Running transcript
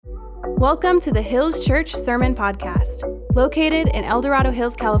Welcome to the Hills Church Sermon Podcast. Located in El Dorado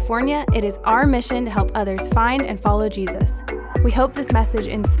Hills, California, it is our mission to help others find and follow Jesus. We hope this message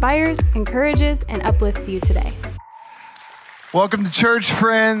inspires, encourages, and uplifts you today. Welcome to church,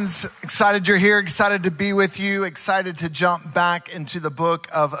 friends. Excited you're here, excited to be with you, excited to jump back into the book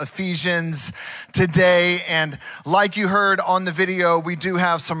of Ephesians today. And like you heard on the video, we do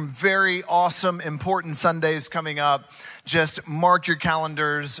have some very awesome, important Sundays coming up. Just mark your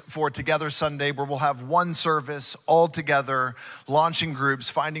calendars for Together Sunday, where we'll have one service all together, launching groups,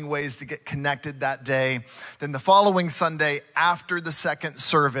 finding ways to get connected that day. Then the following Sunday, after the second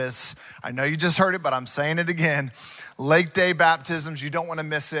service, I know you just heard it, but I'm saying it again, Lake Day baptisms. You don't want to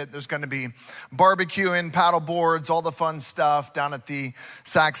miss it. There's going to be barbecuing, paddle boards, all the fun stuff down at the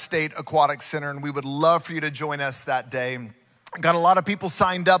Sac State Aquatic Center, and we would love for you to join us that day. Got a lot of people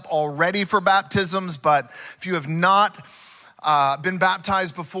signed up already for baptisms, but if you have not been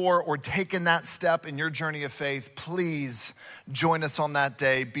baptized before or taken that step in your journey of faith, please join us on that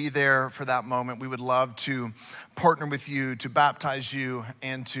day. Be there for that moment. We would love to partner with you, to baptize you,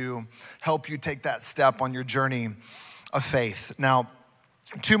 and to help you take that step on your journey of faith. Now,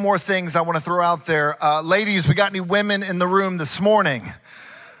 two more things I want to throw out there. Ladies, we got any women in the room this morning?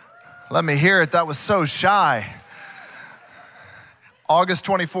 Let me hear it. That was so shy. August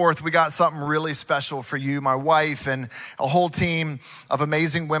 24th, we got something really special for you. My wife and a whole team of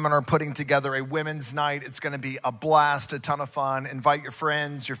amazing women are putting together a women's night. It's gonna be a blast, a ton of fun. Invite your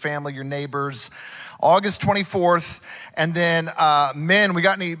friends, your family, your neighbors. August 24th, and then men, we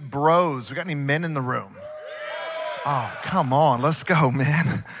got any bros? We got any men in the room? Oh, come on, let's go,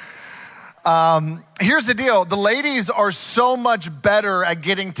 man. Here's the deal. The ladies are so much better at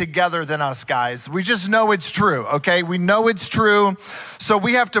getting together than us guys. We just know it's true, okay? We know it's true. So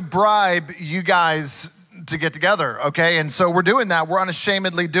we have to bribe you guys to get together, okay? And so we're doing that. We're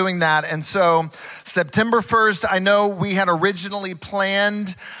unashamedly doing that. And so September 1st, I know we had originally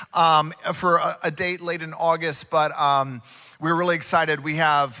planned for a date late in August, but we're really excited. We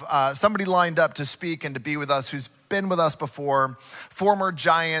have somebody lined up to speak and to be with us who's been with us before. Former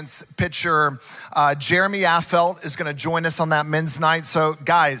Giants pitcher Jeremy Affeldt is going to join us on that men's night. So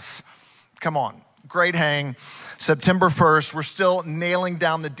guys, come on, great hang. September 1st, we're still nailing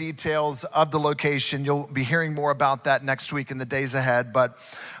down the details of the location. You'll be hearing more about that next week in the days ahead, but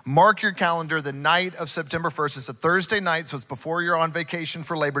mark your calendar. The night of September 1st, it's a Thursday night, so it's before you're on vacation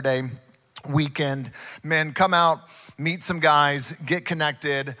for Labor Day weekend. Men, come out, meet some guys, get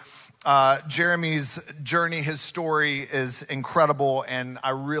connected. Jeremy's journey, his story is incredible, and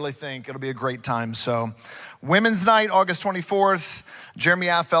I really think it'll be a great time. So Women's Night, August 24th, Jeremy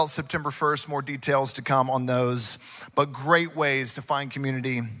Affeldt, September 1st, more details to come on those, but great ways to find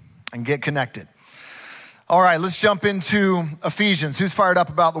community and get connected. All right, let's jump into Ephesians. Who's fired up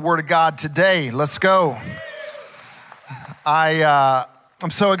about the Word of God today? Let's go.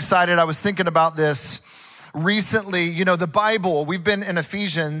 I'm so excited. I was thinking about this recently. You know, the Bible, we've been in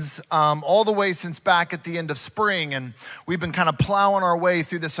Ephesians all the way since back at the end of spring, and we've been kind of plowing our way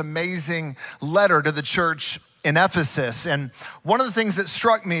through this amazing letter to the church in Ephesus. And one of the things that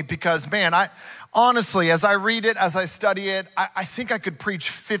struck me, because man, I honestly, as I read it, as I study it, I think I could preach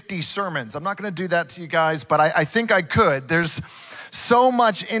 50 sermons. I'm not gonna do that to you guys, but I think I could. There's so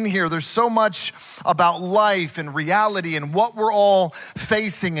much in here. There's so much about life and reality and what we're all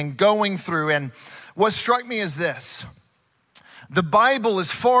facing and going through. And what struck me is this: the Bible is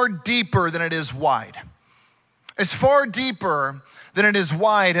far deeper than it is wide. It's far deeper than it is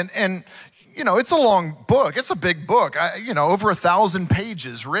wide. And you know, it's a long book. It's a big book. Over 1,000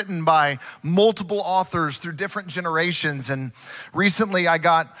 pages, written by multiple authors through different generations. And recently I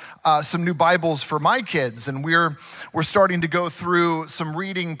got some new Bibles for my kids, and we're starting to go through some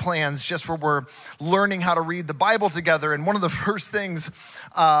reading plans just where we're learning how to read the Bible together. And one of the first things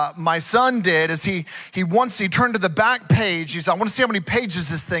my son did is he turned to the back page. He said, I want to see how many pages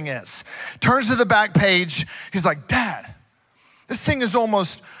this thing is. Turns to the back page. He's like, Dad, this thing is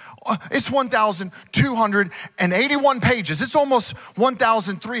it's 1,281 pages. It's almost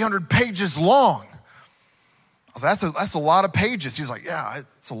 1,300 pages long. I was like, that's a lot of pages. He's like, yeah,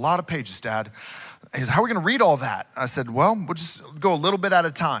 it's a lot of pages, Dad. He said, how are we gonna read all that? I said, well, we'll just go a little bit at a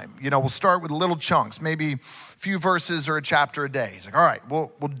time. We'll start with little chunks, maybe a few verses or a chapter a day. He's like, all right,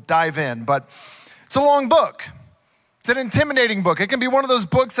 we'll dive in. But it's a long book. It's an intimidating book. It can be one of those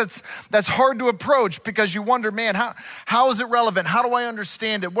books that's hard to approach because you wonder, man, how is it relevant? How do I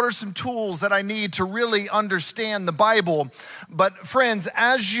understand it? What are some tools that I need to really understand the Bible? But friends,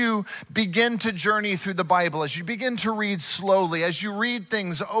 as you begin to journey through the Bible, as you begin to read slowly, as you read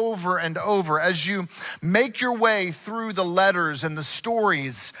things over and over, as you make your way through the letters and the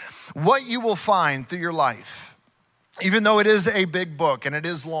stories, what you will find through your life, even though it is a big book and it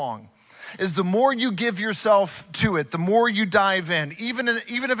is long, is the more you give yourself to it, the more you dive in, even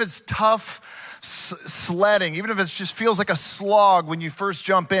if it's tough sledding, even if it just feels like a slog when you first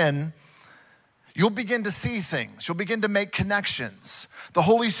jump in, you'll begin to see things. You'll begin to make connections. The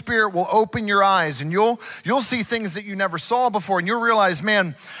Holy Spirit will open your eyes and you'll see things that you never saw before, and you'll realize,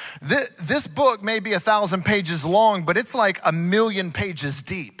 man, this book may be 1,000 pages long, but it's like 1,000,000 pages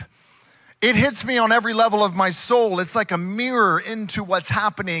deep. It hits me on every level of my soul. It's like a mirror into what's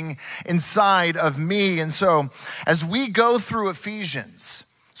happening inside of me. And so as we go through Ephesians,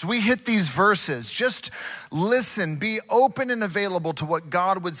 as we hit these verses, just listen, be open and available to what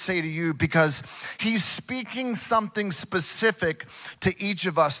God would say to you, because he's speaking something specific to each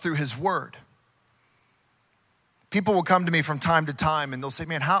of us through his word. People will come to me from time to time and they'll say,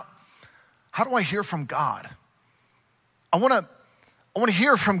 man, how do I hear from God? I want to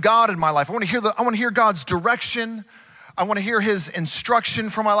hear from God in my life. I want to hear God's direction. I want to hear his instruction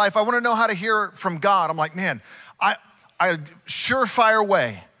for my life. I want to know how to hear from God. I'm like, man, I surefire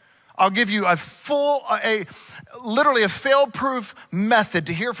way. I'll give you literally a fail-proof method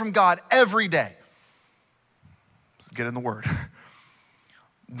to hear from God every day. Get in the word.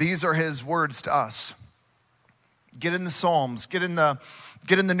 These are his words to us. Get in the Psalms, get in the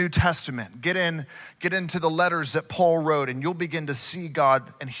New Testament, get into the letters that Paul wrote, and you'll begin to see God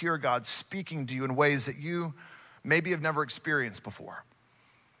and hear God speaking to you in ways that you maybe have never experienced before.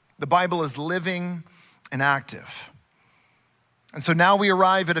 The Bible is living and active. And so now we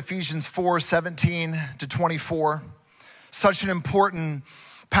arrive at Ephesians 4:17-24, such an important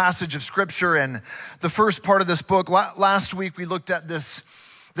passage of scripture. And the first part of this book, last week we looked at this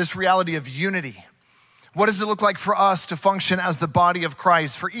reality of unity. What does it look like for us to function as the body of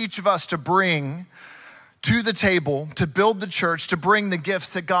Christ, for each of us to bring to the table, to build the church, to bring the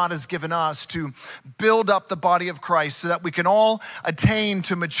gifts that God has given us, to build up the body of Christ so that we can all attain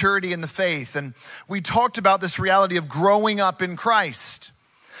to maturity in the faith. And we talked about this reality of growing up in Christ,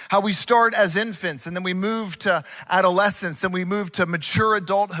 how we start as infants and then we move to adolescence and we move to mature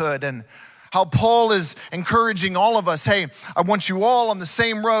adulthood, and how Paul is encouraging all of us, hey, I want you all on the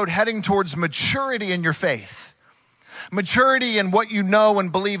same road heading towards maturity in your faith. Maturity in what you know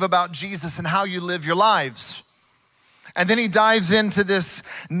and believe about Jesus and how you live your lives. And then he dives into this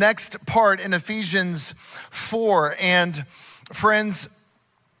next part in Ephesians 4. And friends,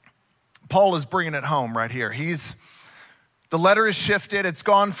 Paul is bringing it home right here. The letter is shifted. It's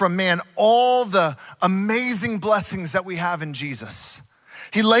gone from, man, all the amazing blessings that we have in Jesus.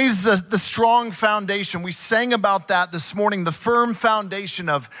 He lays the strong foundation. We sang about that this morning, the firm foundation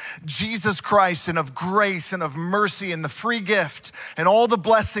of Jesus Christ and of grace and of mercy and the free gift and all the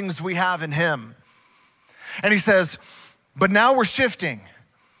blessings we have in him. And he says, but now we're shifting.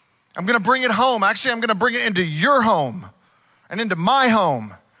 I'm gonna bring it home. Actually, I'm gonna bring it into your home and into my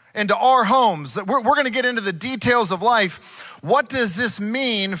home, into our homes. We're gonna get into the details of life. What does this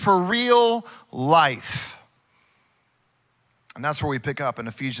mean for real life? And that's where we pick up in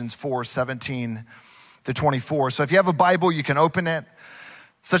Ephesians 4:17-24. So if you have a Bible, you can open it.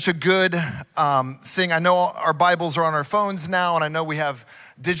 Such a good thing. I know our Bibles are on our phones now, and I know we have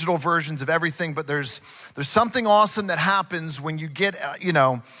digital versions of everything, but there's something awesome that happens when you get,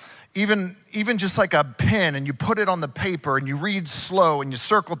 even just like a pen, and you put it on the paper and you read slow and you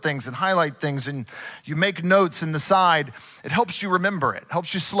circle things and highlight things and you make notes in the side. It helps you remember it,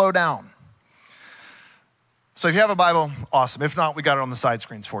 helps you slow down. So if you have a Bible, awesome. If not, we got it on the side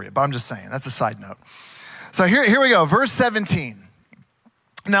screens for you. But I'm just saying, that's a side note. So here we go, verse 17.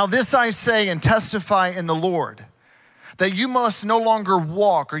 Now this I say and testify in the Lord, that you must no longer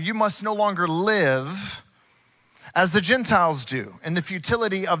walk, or you must no longer live as the Gentiles do, in the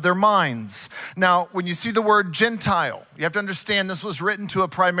futility of their minds. Now, when you see the word Gentile, you have to understand this was written to a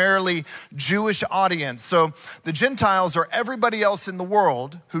primarily Jewish audience. So the Gentiles are everybody else in the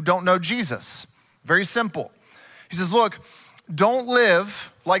world who don't know Jesus. Very simple. He says, look, don't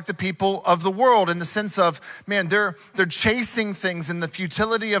live like the people of the world, in the sense of, man, they're chasing things in the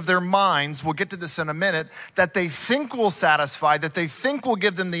futility of their minds. We'll get to this in a minute, that they think will satisfy, that they think will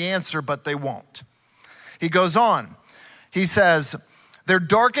give them the answer, but they won't. He goes on. He says, they're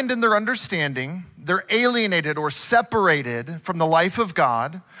darkened in their understanding. They're alienated or separated from the life of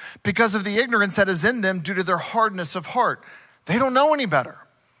God because of the ignorance that is in them due to their hardness of heart. They don't know any better.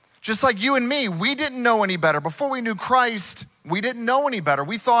 Just like you and me, we didn't know any better. Before we knew Christ, we didn't know any better.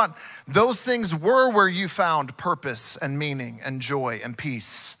 We thought those things were where you found purpose and meaning and joy and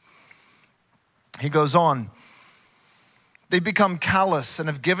peace. He goes on, they become callous and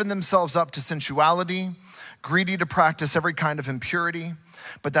have given themselves up to sensuality, greedy to practice every kind of impurity,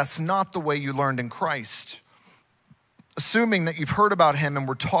 but that's not the way you learned in Christ. Assuming that you've heard about him and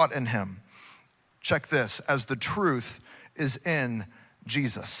were taught in him. Check this, as the truth is in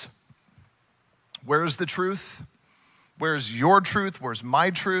Jesus. Where's the truth? Where's your truth? Where's my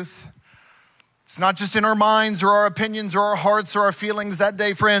truth? It's not just in our minds or our opinions or our hearts or our feelings that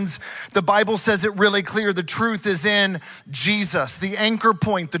day, friends. The Bible says it really clear. The truth is in Jesus. The anchor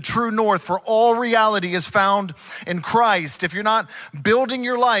point, the true north for all reality is found in Christ. If you're not building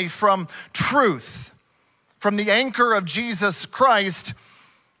your life from truth, from the anchor of Jesus Christ,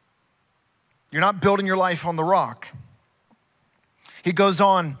 you're not building your life on the rock. He goes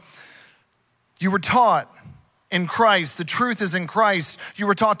on, you were taught in Christ, the truth is in Christ. You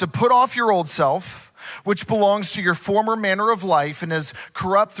were taught to put off your old self, which belongs to your former manner of life and is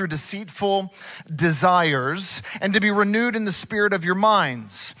corrupt through deceitful desires, and to be renewed in the spirit of your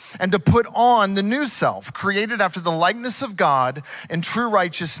minds, and to put on the new self, created after the likeness of God in true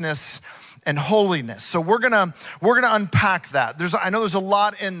righteousness and holiness. So we're gonna unpack that. I know there's a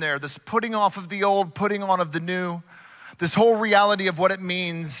lot in there, this putting off of the old, putting on of the new, this whole reality of what it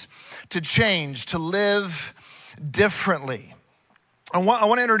means to change, to live differently. I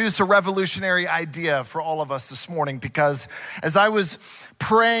want to introduce a revolutionary idea for all of us this morning, because as I was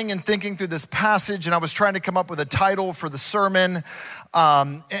praying and thinking through this passage and I was trying to come up with a title for the sermon,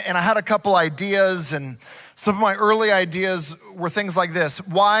 and I had a couple ideas, and some of my early ideas were things like this.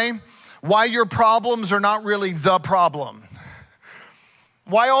 Why your problems are not really the problem.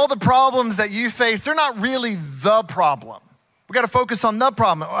 Why all the problems that you face, they're not really the problem. We got to focus on the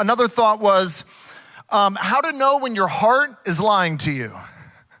problem. Another thought was, how to know when your heart is lying to you.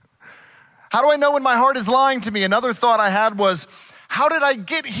 How do I know when my heart is lying to me? Another thought I had was, how did I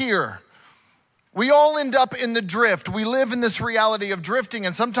get here? We all end up in the drift. We live in this reality of drifting,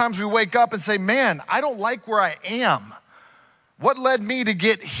 and sometimes we wake up and say, man, I don't like where I am. What led me to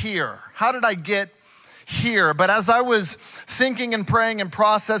get here? How did I get here? But as I was thinking and praying and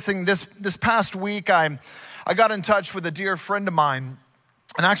processing this past week, I got in touch with a dear friend of mine.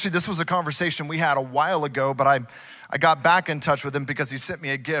 And actually, this was a conversation we had a while ago, but I got back in touch with him because he sent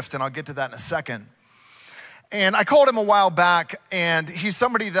me a gift, and I'll get to that in a second. And I called him a while back, and he's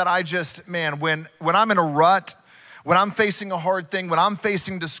somebody that I just, man, when I'm in a rut, when I'm facing a hard thing, when I'm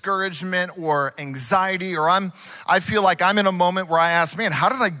facing discouragement or anxiety, or I feel like I'm in a moment where I ask, man, how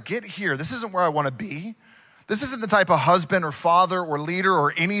did I get here? This isn't where I want to be. This isn't the type of husband or father or leader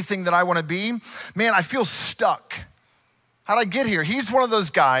or anything that I want to be. Man, I feel stuck. How'd I get here? He's one of those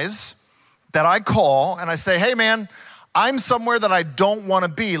guys that I call and I say, hey man, I'm somewhere that I don't want to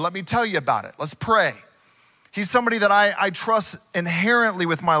be. Let me tell you about it. Let's pray. He's somebody that I trust inherently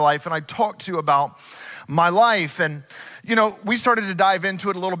with my life, and I talk to about my life. And you know, we started to dive into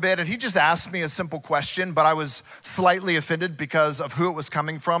it a little bit, and he just asked me a simple question, but I was slightly offended because of who it was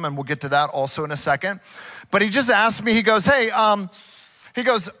coming from, and we'll get to that also in a second. But he just asked me, he goes, hey,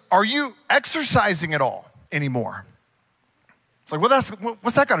 are you exercising at all anymore? It's like, well,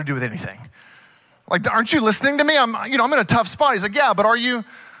 what's that got to do with anything? Like, aren't you listening to me? I'm in a tough spot. He's like, yeah, but are you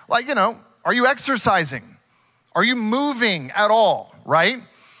exercising? Are you moving at all, right?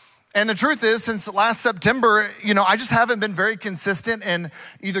 And the truth is, since last September, I just haven't been very consistent in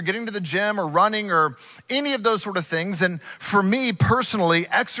either getting to the gym or running or any of those sort of things. And for me personally,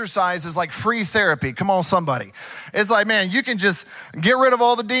 exercise is like free therapy. Come on, somebody. It's like, man, you can just get rid of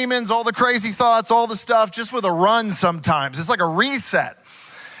all the demons, all the crazy thoughts, all the stuff just with a run sometimes. It's like a reset.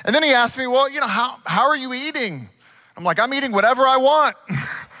 And then he asked me, well, how are you eating? I'm like, I'm eating whatever I want.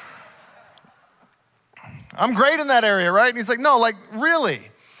 I'm great in that area, right? And he's like, no, like really?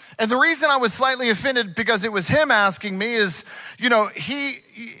 And the reason I was slightly offended because it was him asking me is,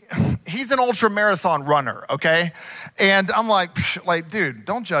 he's an ultra marathon runner, okay? And I'm like, dude,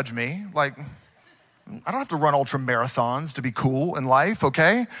 don't judge me. Like, I don't have to run ultra marathons to be cool in life,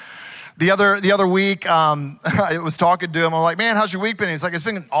 okay? The other week, I was talking to him. I'm like, man, how's your week been? He's like, it's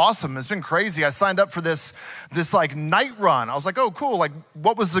been awesome. It's been crazy. I signed up for this like night run. I was like, oh, cool. Like,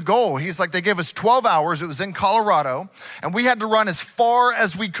 what was the goal? He's like, they gave us 12 hours. It was in Colorado, and we had to run as far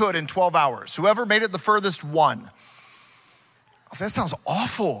as we could in 12 hours. Whoever made it the furthest won. I was like, that sounds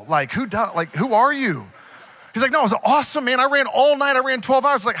awful. Like, who are you? He's like, no, it was awesome, man. I ran all night. I ran 12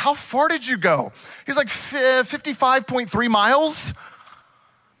 hours. Like, how far did you go? He's like, 55.3 miles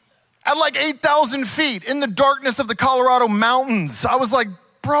at like 8,000 feet in the darkness of the Colorado mountains. I was like,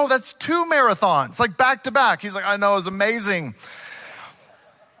 bro, that's 2 marathons, like back to back. He's like, I know, it was amazing.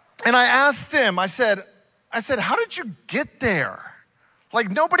 And I asked him, I said, how did you get there?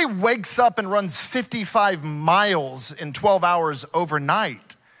 Like, nobody wakes up and runs 55 miles in 12 hours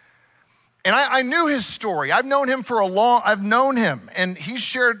overnight. And I knew his story. I've known him and he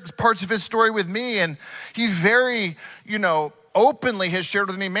shared parts of his story with me, and he very, openly has shared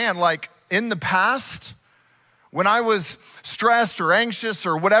with me, man, like in the past, when I was stressed or anxious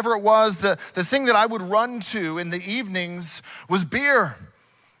or whatever it was, the thing that I would run to in the evenings was beer.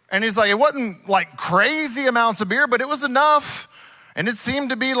 And he's like, it wasn't like crazy amounts of beer, but it was enough. And it seemed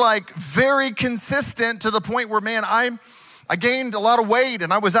to be like very consistent to the point where, man, I gained a lot of weight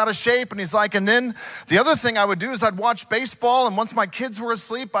and I was out of shape. And he's like, and then the other thing I would do is I'd watch baseball, and once my kids were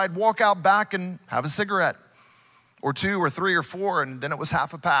asleep, I'd walk out back and have a cigarette or 2 or 3 or 4, and then it was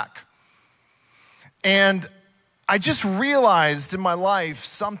half a pack. And I just realized in my life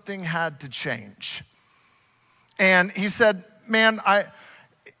something had to change. And he said, man,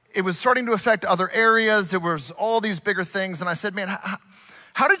 it was starting to affect other areas. There was all these bigger things. And I said, man,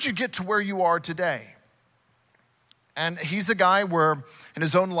 how did you get to where you are today? And he's a guy where in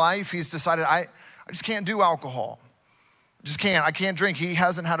his own life, he's decided, I just can't do alcohol. I can't drink. He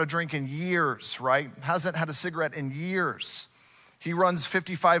hasn't had a drink in years, right? Hasn't had a cigarette in years. He runs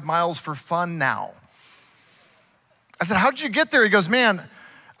 55 miles for fun now. I said, how'd you get there? He goes, man,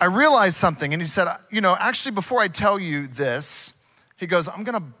 I realized something. And he said, actually, before I tell you this, he goes, I'm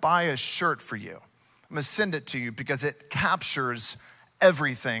gonna buy a shirt for you. I'm gonna send it to you because it captures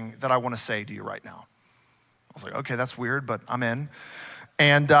everything that I wanna say to you right now. I was like, okay, that's weird, but I'm in.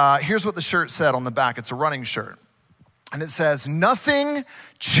 And here's what the shirt said on the back. It's a running shirt. And it says, nothing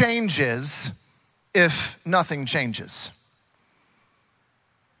changes if nothing changes.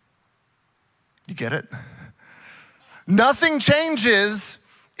 You get it? Nothing changes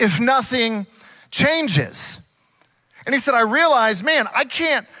if nothing changes. And he said, I realized, man,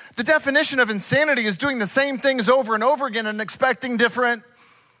 the definition of insanity is doing the same things over and over again and expecting different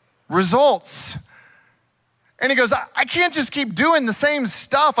results. And he goes, I can't just keep doing the same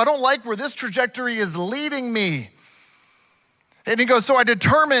stuff. I don't like where this trajectory is leading me. And he goes, so I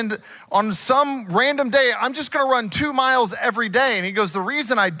determined on some random day, I'm just gonna run 2 miles every day. And he goes, the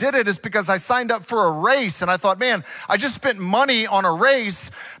reason I did it is because I signed up for a race. And I thought, man, I just spent money on a race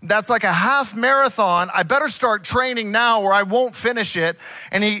that's like a half marathon. I better start training now or I won't finish it.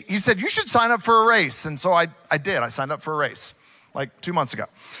 And he said, you should sign up for a race. And so I did. I signed up for a race like 2 months ago.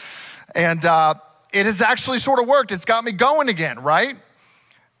 And it has actually sort of worked. It's got me going again, right?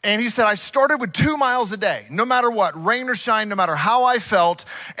 And he said, I started with 2 miles a day, no matter what, rain or shine, no matter how I felt.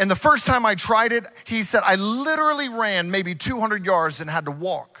 And the first time I tried it, he said, I literally ran maybe 200 yards and had to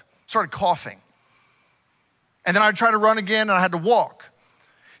walk, started coughing. And then I tried to run again and I had to walk.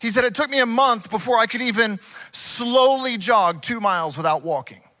 He said, it took me a month before I could even slowly jog 2 miles without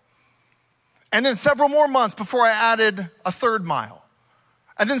walking. And then several more months before I added a 3rd mile.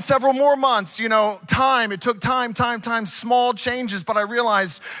 And then several more months, it took time, small changes, but I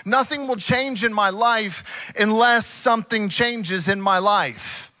realized nothing will change in my life unless something changes in my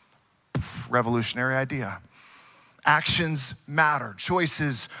life. Revolutionary idea. Actions matter,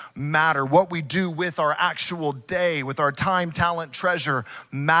 choices matter. What we do with our actual day, with our time, talent, treasure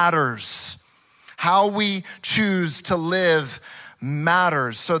matters. How we choose to live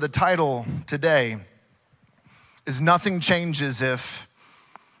matters. So the title today is Nothing Changes If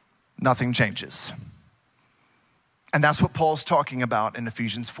Nothing Changes. And that's what Paul's talking about in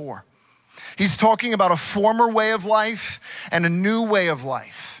Ephesians 4. He's talking about a former way of life and a new way of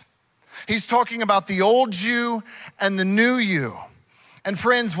life. He's talking about the old you and the new you. And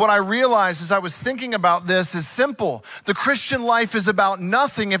friends, what I realized as I was thinking about this is simple. The Christian life is about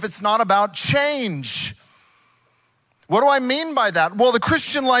nothing if it's not about change. What do I mean by that? Well, the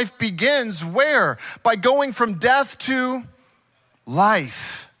Christian life begins where? By going from death to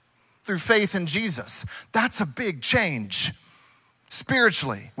life. Through faith in Jesus. That's a big change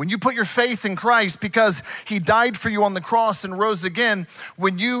spiritually. When you put your faith in Christ because he died for you on the cross and rose again,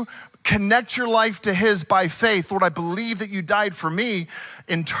 when you connect your life to his by faith, Lord, I believe that you died for me,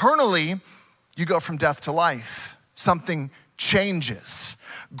 internally, you go from death to life. Something changes.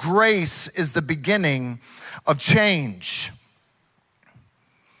 Grace is the beginning of change.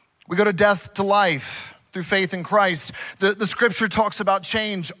 We go to death to life through faith in Christ. The scripture talks about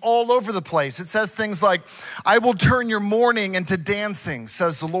change all over the place. It says things like, I will turn your mourning into dancing,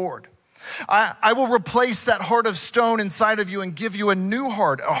 says the Lord. I will replace that heart of stone inside of you and give you a new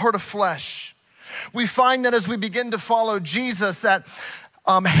heart, a heart of flesh. We find that as we begin to follow Jesus, that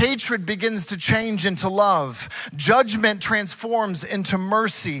hatred begins to change into love. Judgment transforms into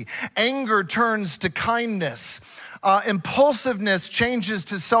mercy. Anger turns to kindness. Impulsiveness changes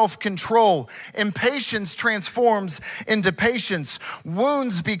to self-control. Impatience transforms into patience.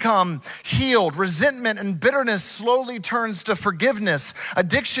 Wounds become healed. Resentment and bitterness slowly turns to forgiveness.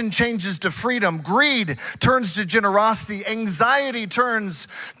 Addiction changes to freedom. Greed turns to generosity. Anxiety turns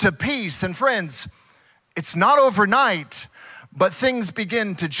to peace. And friends, it's not overnight, but things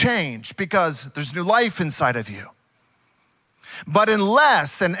begin to change because there's new life inside of you. But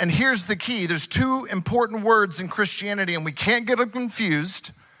unless, and here's the key, there's two important words in Christianity and we can't get them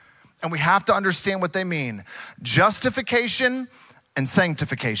confused and we have to understand what they mean. Justification and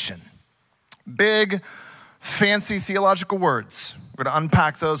sanctification. Big, fancy theological words. We're gonna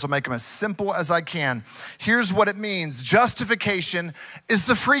unpack those. I'll make them as simple as I can. Here's what it means. Justification is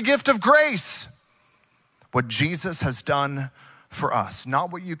the free gift of grace. What Jesus has done for us.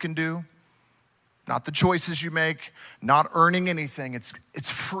 Not what you can do, not the choices you make, not earning anything. It's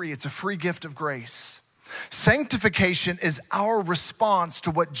free. It's a free gift of grace. Sanctification is our response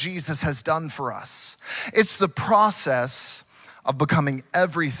to what Jesus has done for us. It's the process of becoming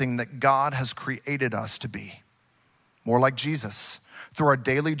everything that God has created us to be. More like Jesus through our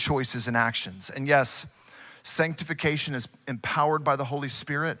daily choices and actions. And yes, sanctification is empowered by the Holy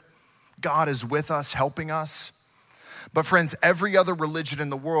Spirit. God is with us, helping us. But friends, every other religion in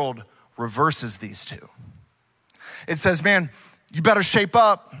the world reverses these two. It says, man, you better shape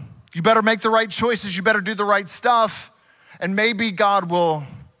up. You better make the right choices. You better do the right stuff. And maybe God will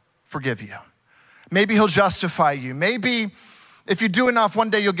forgive you. Maybe he'll justify you. Maybe if you do enough, one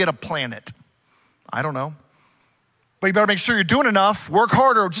day you'll get a planet. I don't know. But you better make sure you're doing enough. Work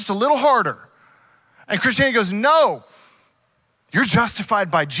harder, just a little harder. And Christianity goes, no, you're justified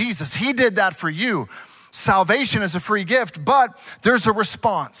by Jesus. He did that for you. Salvation is a free gift, but there's a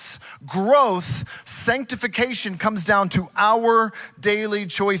response. Growth, sanctification comes down to our daily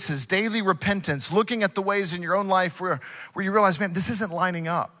choices, daily repentance, looking at the ways in your own life where you realize, man, this isn't lining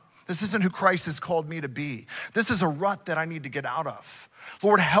up. This isn't who Christ has called me to be. This is a rut that I need to get out of.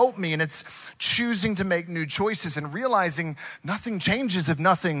 Lord, help me. And it's choosing to make new choices and realizing nothing changes if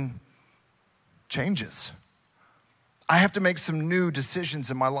nothing changes. I have to make some new decisions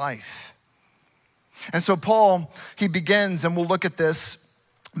in my life. And so Paul, he begins, and we'll look at this,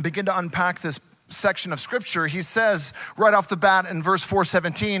 begin to unpack this section of scripture. He says right off the bat in verse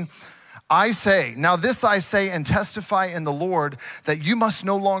 4:17, I say, now this I say and testify in the Lord that you must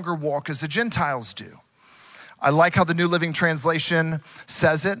no longer walk as the Gentiles do. I like how the New Living Translation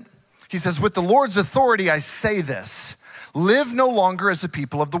says it. He says, with the Lord's authority, I say this, live no longer as the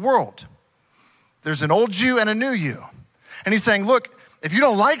people of the world. There's an old you and a new you. And he's saying, look, if you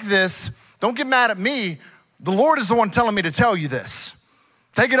don't like this, don't get mad at me. The Lord is the one telling me to tell you this.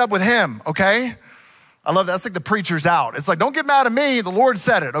 Take it up with him, okay? I love that. That's like the preacher's out. It's like, don't get mad at me. The Lord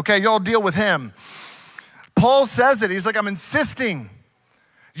said it, okay? Y'all deal with him. Paul says it. He's like, I'm insisting.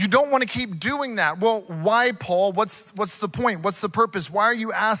 You don't want to keep doing that. Well, why, Paul? What's the point? What's the purpose? Why are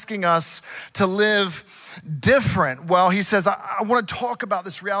you asking us to live different? Well, he says, I want to talk about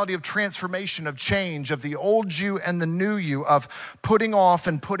this reality of transformation, of change, of the old you and the new you, of putting off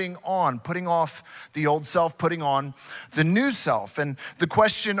and putting on, putting off the old self, putting on the new self. And the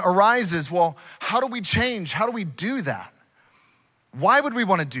question arises, well, how do we change? How do we do that? Why would we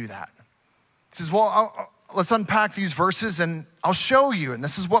want to do that? He says, well, let's unpack these verses and I'll show you. And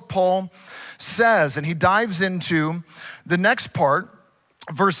this is what Paul says. And he dives into the next part,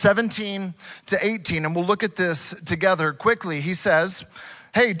 verse 17 to 18. And we'll look at this together quickly. He says,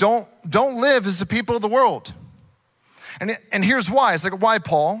 hey, don't live as the people of the world. And here's why. It's like, why,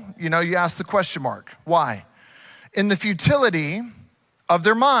 Paul? You know, you ask the question mark. Why? In the futility of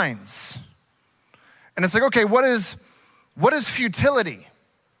their minds. And it's like, okay, what is futility?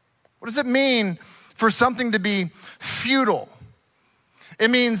 What does it mean for something to be futile? It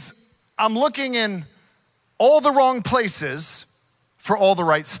means I'm looking in all the wrong places for all the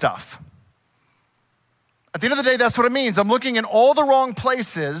right stuff. At the end of the day, that's what it means. I'm looking in all the wrong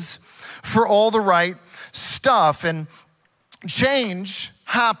places for all the right stuff. And change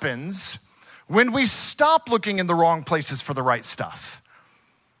happens when we stop looking in the wrong places for the right stuff.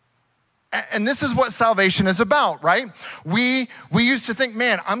 And this is what salvation is about, right? We used to think,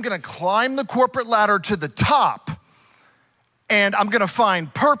 man, I'm gonna climb the corporate ladder to the top and I'm gonna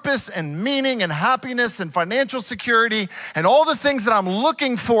find purpose and meaning and happiness and financial security and all the things that I'm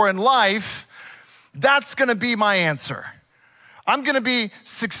looking for in life. That's gonna be my answer. I'm gonna be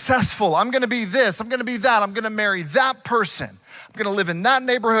successful. I'm gonna be this, I'm gonna be that. I'm gonna marry that person. I'm gonna live in that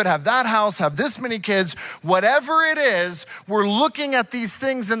neighborhood, have that house, have this many kids. Whatever it is, we're looking at these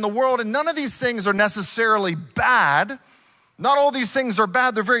things in the world, and none of these things are necessarily bad. Not all these things are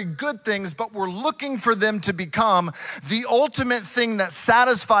bad, they're very good things, but we're looking for them to become the ultimate thing that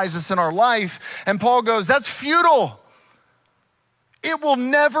satisfies us in our life. And Paul goes, that's futile. It will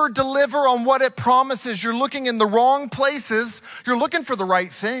never deliver on what it promises. You're looking in the wrong places. You're looking for the right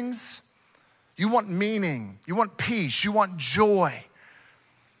things. You want meaning, you want peace, you want joy.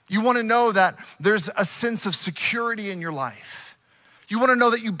 You want to know that there's a sense of security in your life. You want to know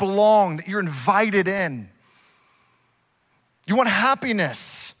that you belong, that you're invited in. You want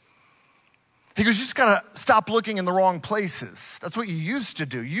happiness. He goes, you just gotta stop looking in the wrong places. That's what you used to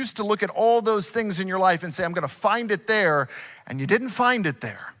do. You used to look at all those things in your life and say, I'm gonna find it there, and you didn't find it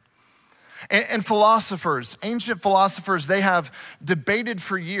there. And philosophers, ancient philosophers, they have debated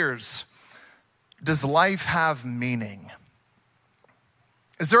for years, does life have meaning?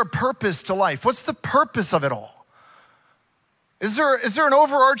 Is there a purpose to life? What's the purpose of it all? Is there an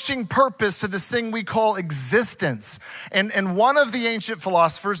overarching purpose to this thing we call existence? And one of the ancient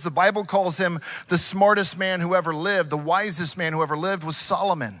philosophers, the Bible calls him the smartest man who ever lived, the wisest man who ever lived, was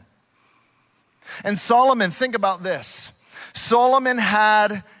Solomon. And Solomon, think about this. Solomon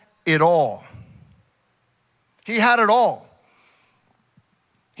had it all. He had it all.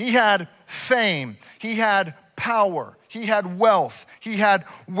 He had fame. He had power. He had wealth. He had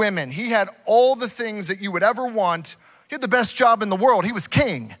women. He had all the things that you would ever want. He had the best job in the world. He was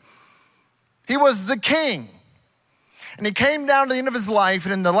king. He was the king. And he came down to the end of his life,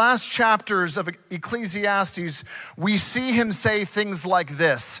 and in the last chapters of Ecclesiastes, we see him say things like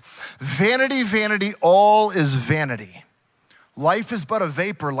this: vanity, vanity, all is vanity. Life is but a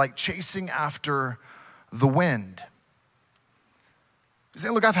vapor, like chasing after the wind. He's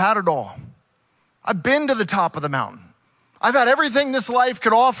saying, look, I've had it all. I've been to the top of the mountain. I've had everything this life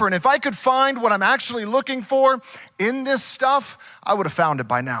could offer, and if I could find what I'm actually looking for in this stuff, I would have found it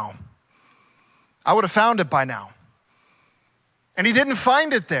by now. I would have found it by now. And he didn't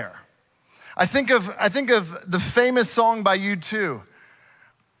find it there. I think of the famous song by U2,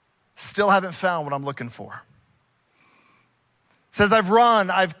 Still Haven't Found What I'm Looking For. It says, I've run,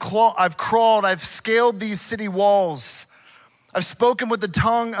 I've crawled, I've scaled these city walls. I've spoken with the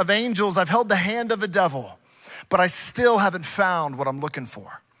tongue of angels, I've held the hand of a devil, but I still haven't found what I'm looking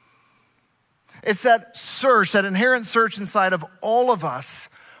for. It's that search, that inherent search inside of all of us.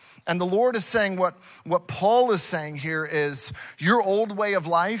 And the Lord is saying what Paul is saying here is your old way of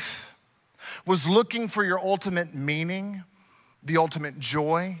life was looking for your ultimate meaning, the ultimate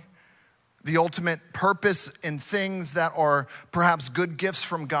joy, the ultimate purpose in things that are perhaps good gifts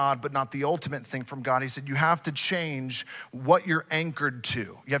from God, but not the ultimate thing from God. He said, you have to change what you're anchored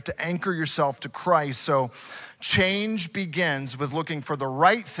to. You have to anchor yourself to Christ. So change begins with looking for the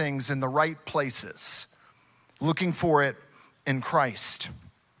right things in the right places, looking for it in Christ.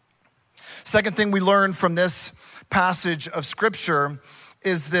 Second thing we learn from this passage of scripture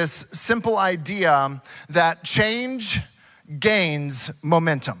is this simple idea that change gains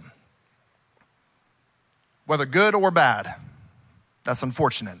momentum. Whether good or bad. That's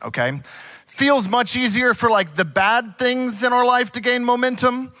unfortunate, okay? Feels much easier for like the bad things in our life to gain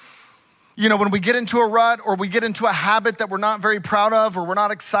momentum. You know, when we get into a rut or we get into a habit that we're not very proud of or we're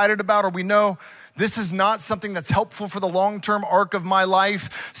not excited about, or we know this is not something that's helpful for the long-term arc of my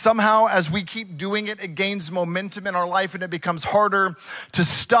life. Somehow, as we keep doing it, it gains momentum in our life and it becomes harder to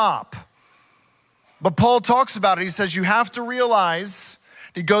stop. But Paul talks about it. He says, you have to realize,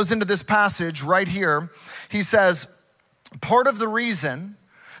 he goes into this passage right here. He says, part of the reason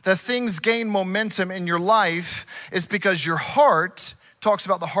that things gain momentum in your life is because your heart, talks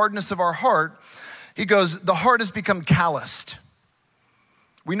about the hardness of our heart. He goes, the heart has become calloused.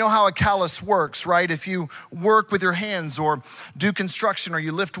 We know how a callus works, right? If you work with your hands or do construction or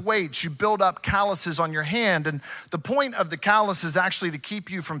you lift weights, you build up calluses on your hand. And the point of the callus is actually to keep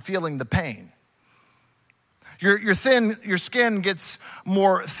you from feeling the pain. Your skin gets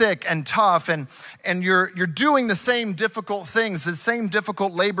more thick and tough, and you're doing the same difficult things, the same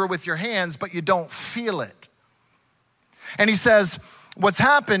difficult labor with your hands, but you don't feel it. And he says, what's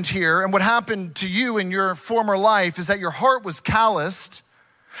happened here and what happened to you in your former life is that your heart was calloused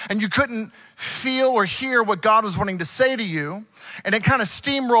and you couldn't feel or hear what God was wanting to say to you, and it kind of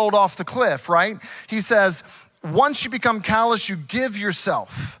steamrolled off the cliff, right? He says, once you become callous, you give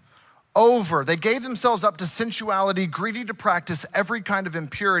yourself over. They gave themselves up to sensuality, greedy to practice every kind of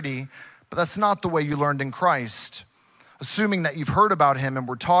impurity, but that's not the way you learned in Christ. Assuming that you've heard about him and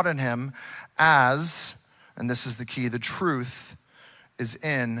were taught in him as And this is the key. The truth is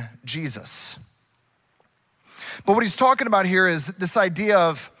in Jesus. But what he's talking about here is this idea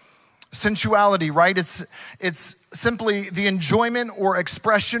of sensuality, right? It's simply the enjoyment or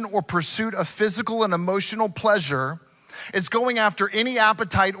expression or pursuit of physical and emotional pleasure. It's going after any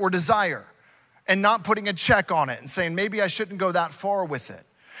appetite or desire and not putting a check on it and saying, maybe I shouldn't go that far with it.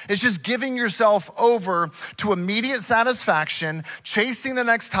 It's just giving yourself over to immediate satisfaction, chasing the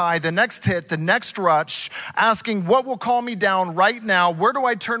next high, the next hit, the next rush, asking what will calm me down right now? Where do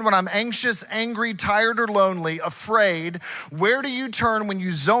I turn when I'm anxious, angry, tired, or lonely, afraid? Where do you turn when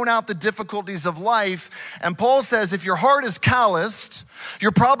you zone out the difficulties of life? And Paul says, if your heart is calloused,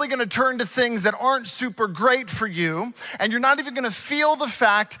 you're probably gonna turn to things that aren't super great for you, and you're not even gonna feel the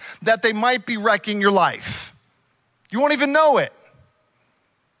fact that they might be wrecking your life. You won't even know it.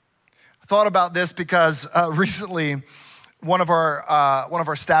 Thought about this because recently one of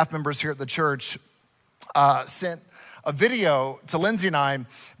our staff members here at the church sent a video to Lindsay and I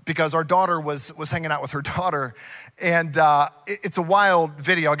because our daughter was hanging out with her daughter, and it's a wild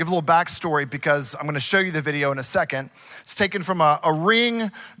video. I'll give a little backstory because I'm going to show you the video in a second. It's taken from a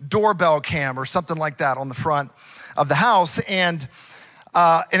Ring doorbell cam or something like that on the front of the house, and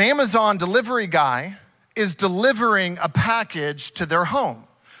an Amazon delivery guy is delivering a package to their home.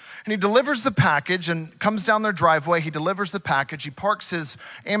 And he delivers the package and comes down their driveway. He delivers the package. He parks his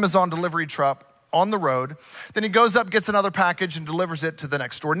Amazon delivery truck on the road. Then he goes up, gets another package, and delivers it to the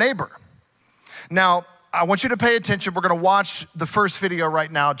next door neighbor. Now, I want you to pay attention. We're going to watch the first video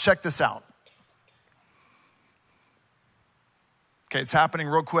right now. Check this out. Okay, it's happening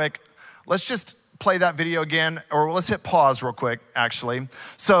real quick. Let's just play that video again, or let's hit pause real quick, actually.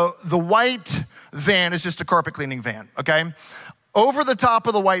 So the white van is just a carpet cleaning van, okay? Over the top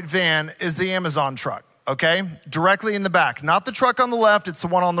of the white van is the Amazon truck, okay? Directly in the back. Not the truck on the left, it's the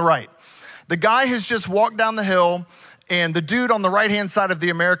one on the right. The guy has just walked down the hill, and the dude on the right-hand side of the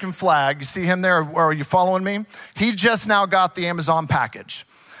American flag, you see him there, or are you following me? He just now got the Amazon package.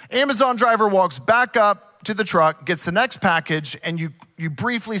 Amazon driver walks back up to the truck, gets the next package, and you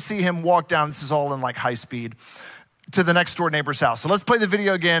briefly see him walk down, this is all in like high speed, to the next door neighbor's house. So let's play the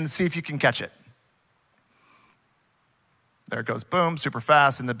video again and see if you can catch it. There it goes, boom, super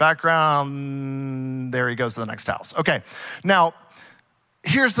fast. In the background, there he goes to the next house. Okay, now,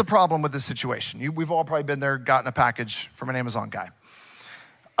 here's the problem with this situation. We've all probably been there, gotten a package from an Amazon guy.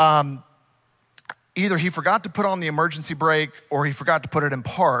 Either he forgot to put on the emergency brake or he forgot to put it in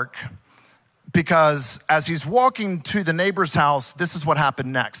park, because as he's walking to the neighbor's house, this is what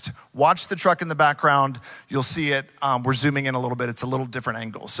happened next. Watch the truck in the background. You'll see it. We're zooming in a little bit. It's a little different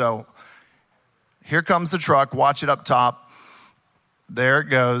angle. So here comes the truck. Watch it up top. There it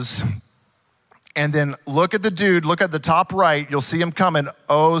goes. And then look at the dude, look at the top right. You'll see him coming.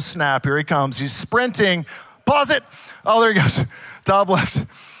 Oh snap, here he comes. He's sprinting. Pause it. Oh, there he goes. Top left.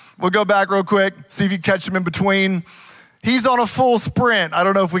 We'll go back real quick, see if you catch him in between. He's on a full sprint. I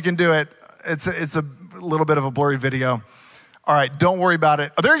don't know if we can do it. It's a little bit of a blurry video. All right, don't worry about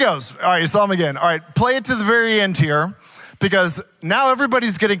it. Oh, there he goes. All right, you saw him again. All right, play it to the very end here, because now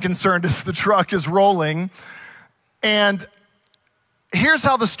everybody's getting concerned as the truck is rolling. And here's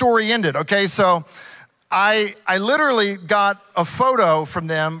how the story ended, okay? So I literally got a photo from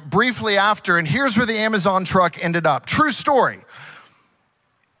them briefly after, and here's where the Amazon truck ended up. True story.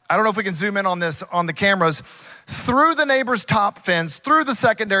 I don't know if we can zoom in on this on the cameras. Through the neighbor's top fence, through the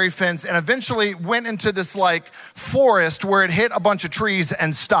secondary fence, and eventually went into this like forest where it hit a bunch of trees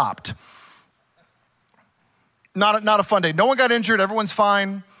and stopped. Not a fun day. No one got injured, everyone's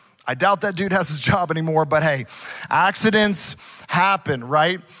fine. I doubt that dude has his job anymore, but hey, accidents happen,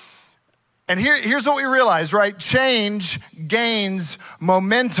 right? And here's what we realize, right? Change gains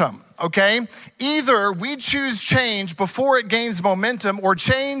momentum, okay? Either we choose change before it gains momentum, or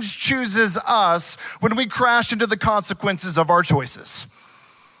change chooses us when we crash into the consequences of our choices.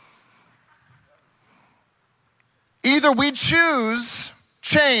 Either we choose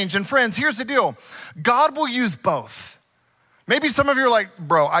change, and friends, here's the deal. God will use both. Maybe some of you are like,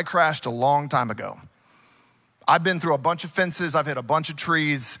 bro, I crashed a long time ago. I've been through a bunch of fences. I've hit a bunch of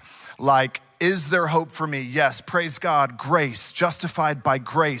trees. Like, is there hope for me? Yes, praise God, grace, justified by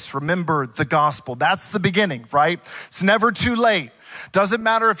grace. Remember the gospel. That's the beginning, right? It's never too late. Doesn't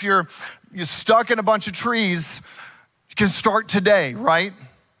matter if you're stuck in a bunch of trees. You can start today, right?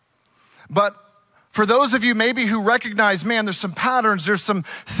 But For those of you maybe who recognize, man, there's some patterns, there's some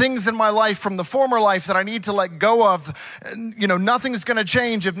things in my life from the former life that I need to let go of. Nothing's gonna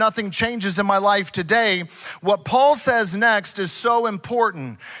change if nothing changes in my life today. What Paul says next is so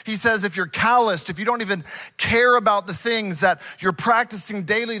important. He says, if you're calloused, if you don't even care about the things that you're practicing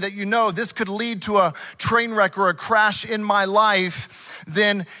daily that you know this could lead to a train wreck or a crash in my life,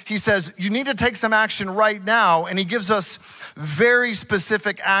 then he says, you need to take some action right now. And he gives us very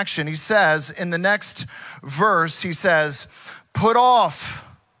specific action. He says in the next verse, he says, put off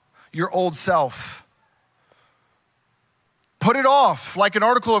your old self. Put it off like an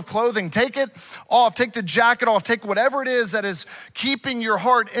article of clothing. Take it off, take the jacket off, take whatever it is that is keeping your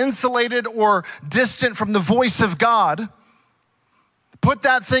heart insulated or distant from the voice of God. Put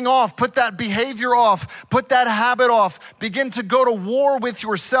that thing off, put that behavior off, put that habit off. Begin to go to war with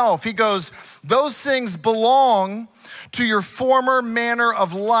yourself. He goes, those things belong to your former manner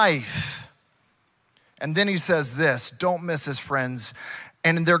of life. And then he says this, don't miss his friends,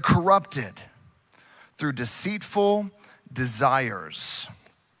 and they're corrupted through deceitful desires.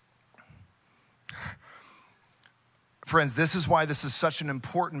 Friends, this is why this is such an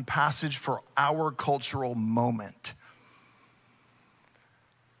important passage for our cultural moment.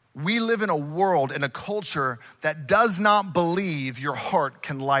 We live in a world, in a culture that does not believe your heart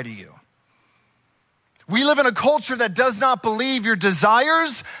can lie to you. We live in a culture that does not believe your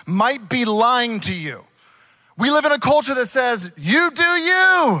desires might be lying to you. We live in a culture that says, you do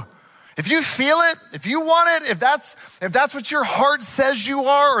you. If you feel it, if you want it, if that's what your heart says you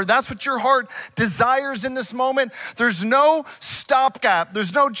are, or that's what your heart desires in this moment, there's no stopgap,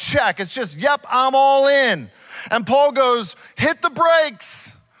 there's no check. It's just, yep, I'm all in. And Paul goes, hit the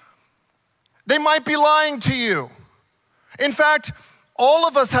brakes. They might be lying to you. In fact, all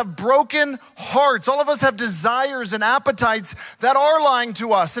of us have broken hearts. All of us have desires and appetites that are lying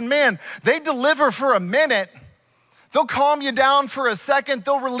to us. And man, they deliver for a minute. They'll calm you down for a second.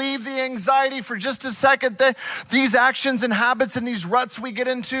 They'll relieve the anxiety for just a second. These actions and habits and these ruts we get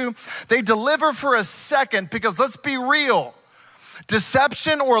into, they deliver for a second because let's be real.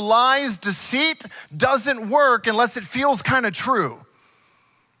 Deception or lies, deceit doesn't work unless it feels kind of true.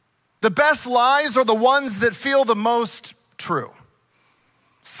 The best lies are the ones that feel the most true.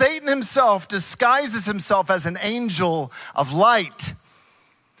 Satan himself disguises himself as an angel of light.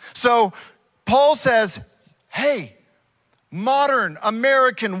 So Paul says, hey, modern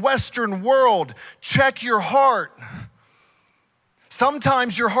American Western world, check your heart.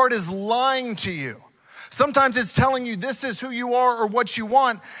 Sometimes your heart is lying to you. Sometimes it's telling you this is who you are or what you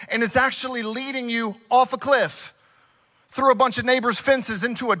want, and it's actually leading you off a cliff, through a bunch of neighbors' fences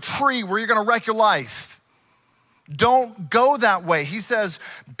into a tree where you're gonna wreck your life. Don't go that way. He says,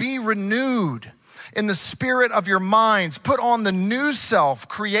 be renewed in the spirit of your minds. Put on the new self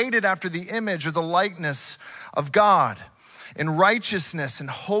created after the image or the likeness of God in righteousness and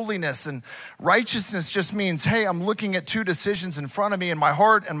holiness. And righteousness just means, hey, I'm looking at two decisions in front of me and my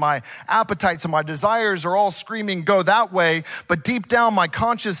heart and my appetites and my desires are all screaming, go that way. But deep down, my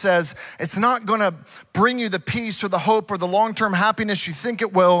conscience says, it's not gonna bring you the peace or the hope or the long-term happiness you think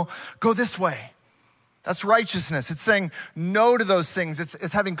it will. Go this way. That's righteousness. It's saying no to those things.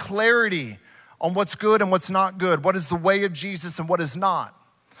 It's having clarity on what's good and what's not good. What is the way of Jesus and what is not.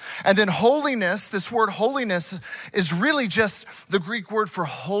 And then holiness, this word holiness is really just the Greek word for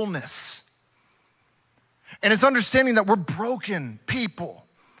wholeness. And it's understanding that we're broken people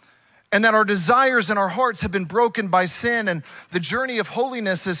and that our desires and our hearts have been broken by sin. And the journey of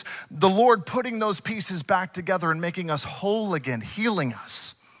holiness is the Lord putting those pieces back together and making us whole again, healing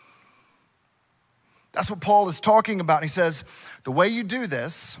us. That's what Paul is talking about. He says, the way you do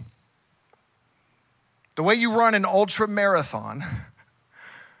this, the way you run an ultra marathon,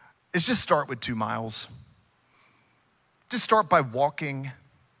 is just start with 2 miles. Just start by walking.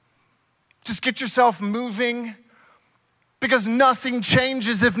 Just get yourself moving because nothing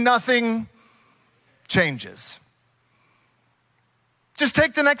changes if nothing changes. Just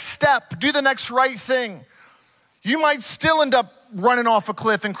take the next step, do the next right thing. You might still end up running off a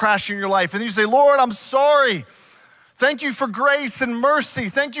cliff and crashing your life. And you say, Lord, I'm sorry. Thank you for grace and mercy.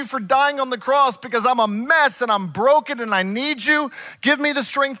 Thank you for dying on the cross because I'm a mess and I'm broken and I need you. Give me the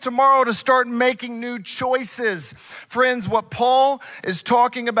strength tomorrow to start making new choices. Friends, what Paul is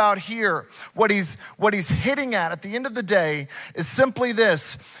talking about here, what he's hitting at the end of the day is simply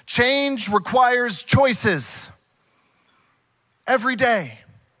this. Change requires choices every day.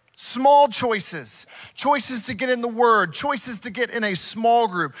 Small choices, choices to get in the Word, choices to get in a small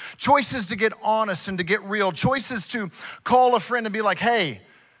group, choices to get honest and to get real, choices to call a friend and be like, hey,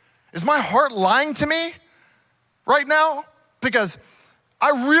 is my heart lying to me right now? Because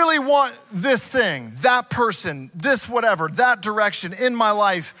I really want this thing, that person, this whatever, that direction in my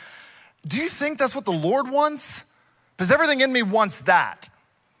life. Do you think that's what the Lord wants? Because everything in me wants that.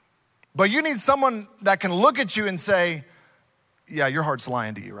 But you need someone that can look at you and say, yeah, your heart's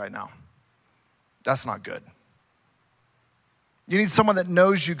lying to you right now. That's not good. You need someone that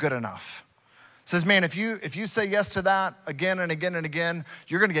knows you good enough. Says, man, if you say yes to that again and again and again,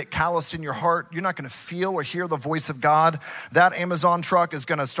 you're gonna get calloused in your heart. You're not gonna feel or hear the voice of God. That Amazon truck is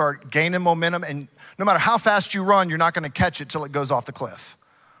gonna start gaining momentum, and no matter how fast you run, you're not gonna catch it till it goes off the cliff.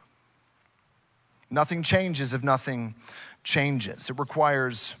 Nothing changes if nothing changes. It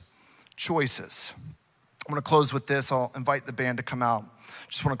requires choices. I'm gonna close with this. I'll invite the band to come out.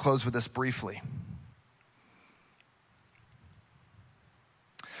 Just wanna close with this briefly.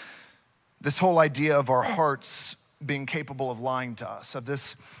 This whole idea of our hearts being capable of lying to us, of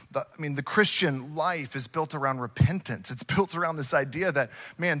this, the Christian life is built around repentance. It's built around this idea that,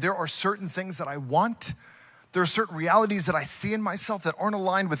 man, there are certain things that I want. There are certain realities that I see in myself that aren't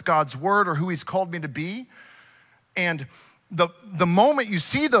aligned with God's word or who he's called me to be. And the moment you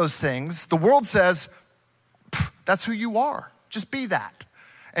see those things, the world says, that's who you are. Just be that.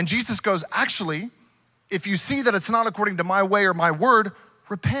 And Jesus goes, actually, if you see that it's not according to my way or my word,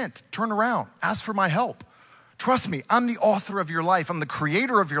 repent, turn around, ask for my help. Trust me, I'm the author of your life. I'm the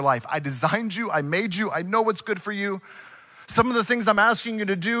creator of your life. I designed you, I made you, I know what's good for you. Some of the things I'm asking you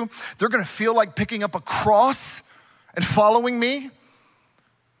to do, they're gonna feel like picking up a cross and following me.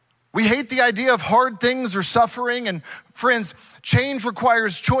 We hate the idea of hard things or suffering, and friends, change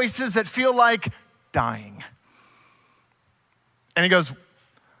requires choices that feel like dying. And he goes,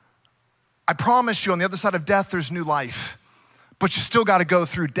 I promise you on the other side of death, there's new life. But you still gotta go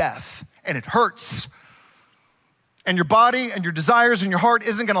through death, and it hurts. And your body and your desires and your heart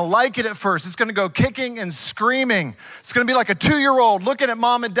isn't gonna like it at first. It's gonna go kicking and screaming. It's gonna be like a 2-year-old looking at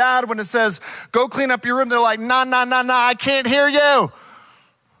mom and dad when it says, go clean up your room. They're like, nah, I can't hear you.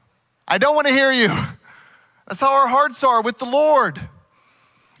 I don't wanna hear you. That's how our hearts are with the Lord.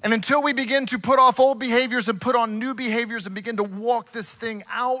 And until we begin to put off old behaviors and put on new behaviors and begin to walk this thing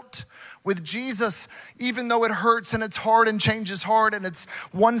out with Jesus, even though it hurts and it's hard and change is hard and it's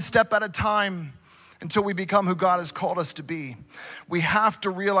one step at a time until we become who God has called us to be. We have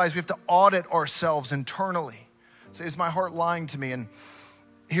to realize we have to audit ourselves internally. Say, is my heart lying to me? And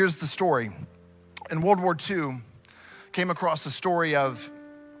here's the story. In World War II, came across the story of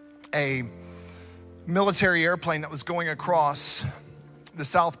a military airplane that was going across the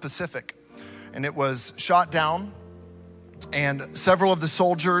South Pacific, and it was shot down, and several of the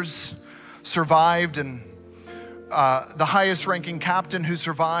soldiers survived, and the highest ranking captain who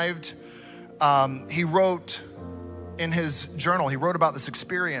survived, he wrote in his journal, he wrote about this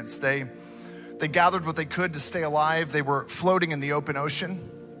experience. They gathered what they could to stay alive. They were floating in the open ocean.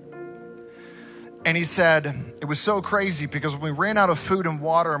 And he said, it was so crazy because when we ran out of food and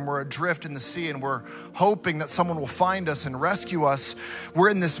water and we're adrift in the sea and we're hoping that someone will find us and rescue us, we're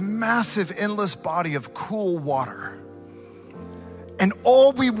in this massive, endless body of cool water. And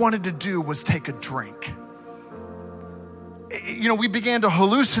all we wanted to do was take a drink. You know, we began to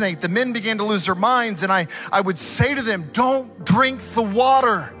hallucinate. The men began to lose their minds. And I would say to them, don't drink the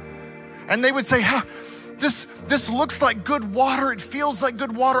water. And they would say, this looks like good water. It feels like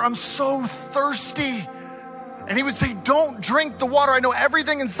good water. I'm so thirsty. And he would say, don't drink the water. I know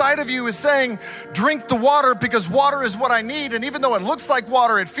everything inside of you is saying, drink the water because water is what I need. And even though it looks like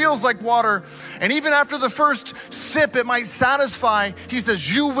water, it feels like water. And even after the first sip, it might satisfy. He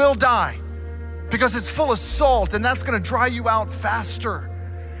says, you will die because it's full of salt and that's gonna dry you out faster.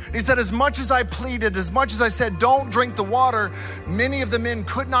 He said, as much as I pleaded, as much as I said, don't drink the water, many of the men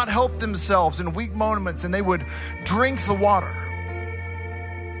could not help themselves in weak moments and they would drink the water.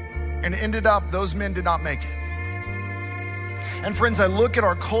 And it ended up, those men did not make it. And friends, I look at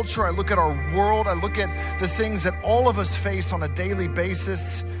our culture, I look at our world, I look at the things that all of us face on a daily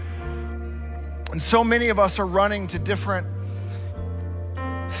basis. And so many of us are running to different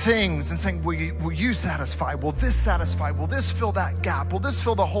things and saying, will you satisfy? Will this satisfy? Will this fill that gap? Will this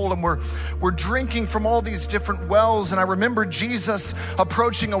fill the hole? And we're drinking from all these different wells. And I remember Jesus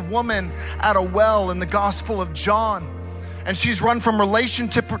approaching a woman at a well in the Gospel of John. And she's run from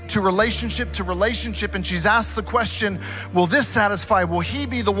relationship to relationship to relationship. And she's asked the question, will this satisfy? Will he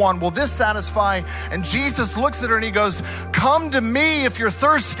be the one? Will this satisfy? And Jesus looks at her and he goes, come to me if you're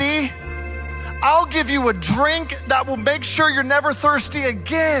thirsty. I'll give you a drink that will make sure you're never thirsty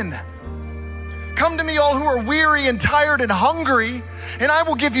again. Come to me all who are weary and tired and hungry, and I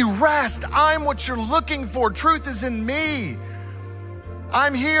will give you rest. I'm what you're looking for. Truth is in me.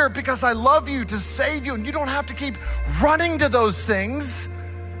 I'm here because I love you to save you, and you don't have to keep running to those things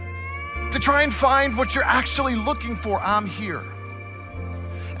to try and find what you're actually looking for. I'm here.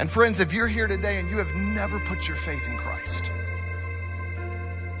 And friends, if you're here today and you have never put your faith in Christ,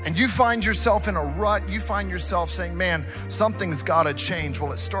 and you find yourself in a rut, you find yourself saying, man, something's gotta change.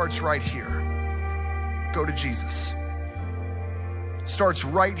 Well, it starts right here. Go to Jesus. It starts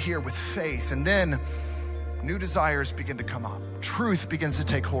right here with faith, and then new desires begin to come up. Truth begins to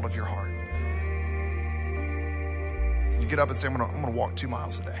take hold of your heart. You get up and say, I'm gonna walk 2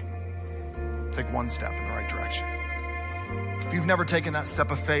 miles a day. Take one step in the right direction. If you've never taken that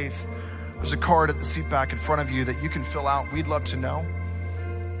step of faith, there's a card at the seat back in front of you that you can fill out. We'd love to know.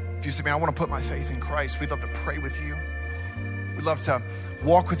 If you say, man, I wanna put my faith in Christ, we'd love to pray with you. We'd love to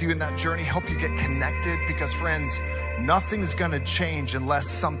walk with you in that journey, help you get connected, because friends, nothing's gonna change unless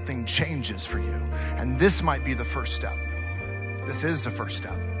something changes for you. And this might be the first step. This is the first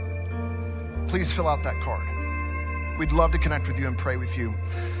step. Please fill out that card. We'd love to connect with you and pray with you.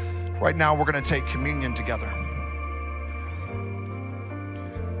 Right now, we're gonna take communion together.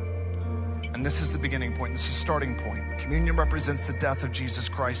 And this is the beginning point, this is the starting point. Communion represents the death of Jesus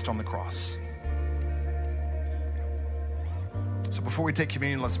Christ on the cross. So before we take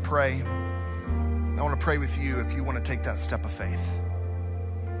communion, let's pray. I want to pray with you if you want to take that step of faith.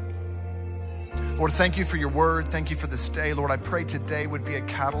 Lord, thank you for your word. Thank you for this day. Lord, I pray today would be a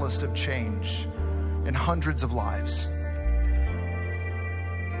catalyst of change in hundreds of lives.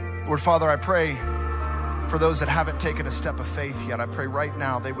 Lord, Father, I pray for those that haven't taken a step of faith yet. I pray right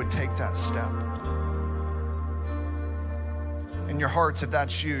now they would take that step. In your hearts, if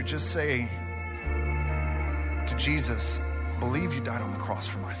that's you, just say to Jesus, believe you died on the cross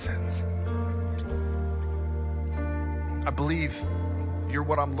for my sins. I believe you're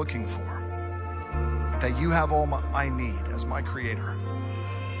what I'm looking for, that you have all I need as my creator.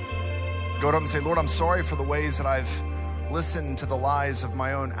 Go to him and say, Lord, I'm sorry for the ways that I've listened to the lies of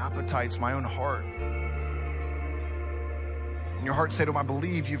my own appetites, my own heart. In your heart, say to him, I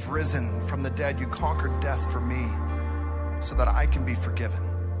believe you've risen from the dead. You conquered death for me so that I can be forgiven.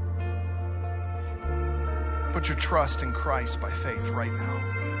 Put your trust in Christ by faith right now.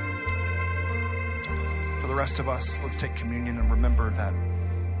 For the rest of us, let's take communion and remember that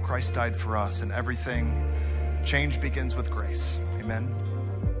Christ died for us, and everything, change begins with grace. Amen.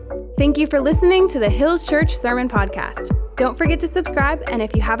 Thank you for listening to the Hills Church Sermon Podcast. Don't forget to subscribe, and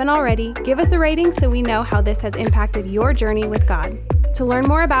if you haven't already, give us a rating so we know how this has impacted your journey with God. To learn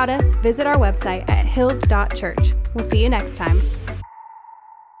more about us, visit our website at hills.church. We'll see you next time.